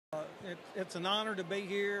it's an honor to be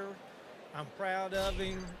here. I'm proud of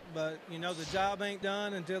him, but, you know, the job ain't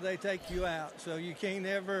done until they take you out. So you can't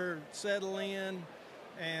ever settle in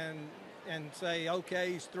and say,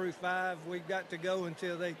 okay, he's through 5. We've got to go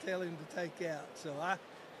until they tell him to take out. So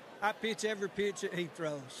I pitch every pitch that he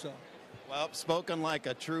throws. So. Well, spoken like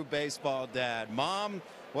a true baseball dad. Mom,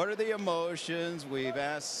 what are the emotions? We've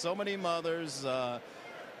asked so many mothers.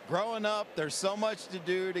 Growing up, there's so much to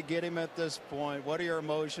do to get him at this point. What are your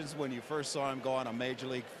emotions when you first saw him go on a major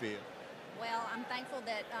league field? Well, I'm thankful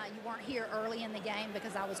that you weren't here early in the game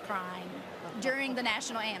because I was crying during the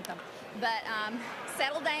national anthem. But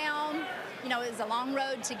settle down. You know, it was a long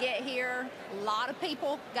road to get here. A lot of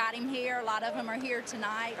people got him here. A lot of them are here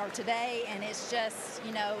tonight or today. And it's just,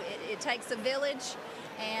 you know, it takes a village.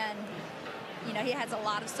 And, you know, he has a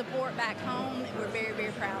lot of support back home. We're very,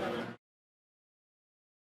 very proud of him.